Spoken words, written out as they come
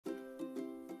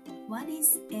What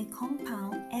is a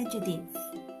compound adjective?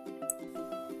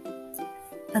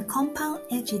 A compound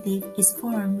adjective is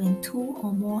formed when two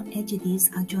or more adjectives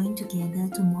are joined together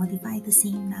to modify the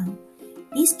same noun.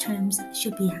 These terms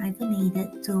should be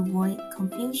hyphenated to avoid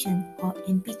confusion or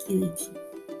ambiguity.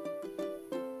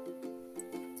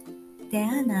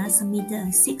 Diana submitted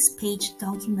a 6-page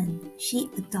document. She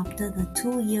adopted a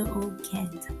 2-year-old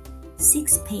cat.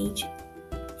 6-page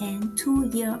and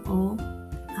 2-year-old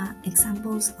are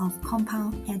examples of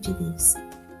compound adjectives.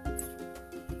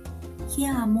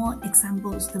 Here are more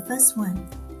examples. The first one,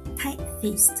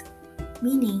 tight-fisted,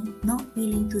 meaning not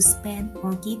willing to spend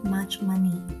or give much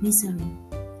money, misery.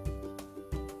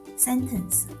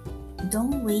 Sentence,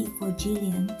 don't wait for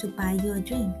Jillian to buy you a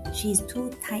drink. She is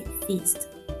too tight-fisted.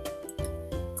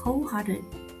 Cold-hearted,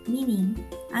 meaning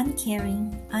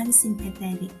uncaring,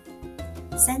 unsympathetic.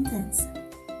 Sentence,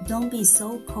 don't be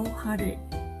so cold-hearted.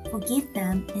 Forgive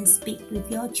them and speak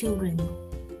with your children.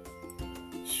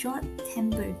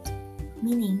 Short-tempered,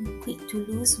 meaning quick to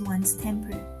lose one's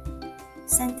temper.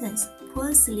 Sentence,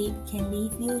 poor sleep can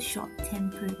leave you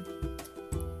short-tempered.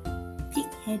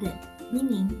 Pig-headed,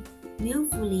 meaning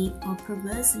willfully or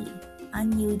perversely,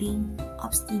 unyielding,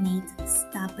 obstinate,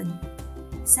 stubborn.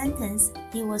 Sentence,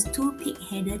 he was too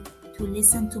pig-headed to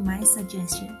listen to my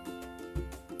suggestion.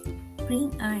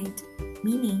 Green-eyed,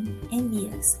 meaning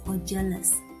envious or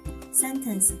jealous.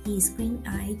 Sentence, he is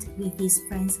green-eyed with his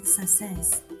friend's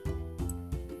success.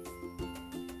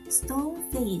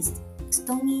 Stone-faced,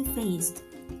 stony-faced,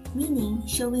 meaning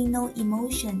showing no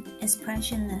emotion,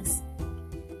 expressionless.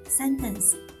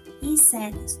 Sentence, he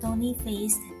sat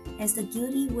stony-faced as the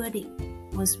guilty verdict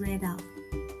was read out.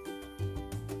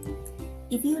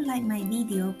 If you like my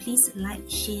video, please like,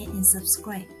 share, and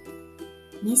subscribe.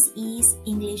 Miss E's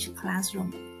English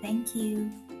Classroom. Thank you.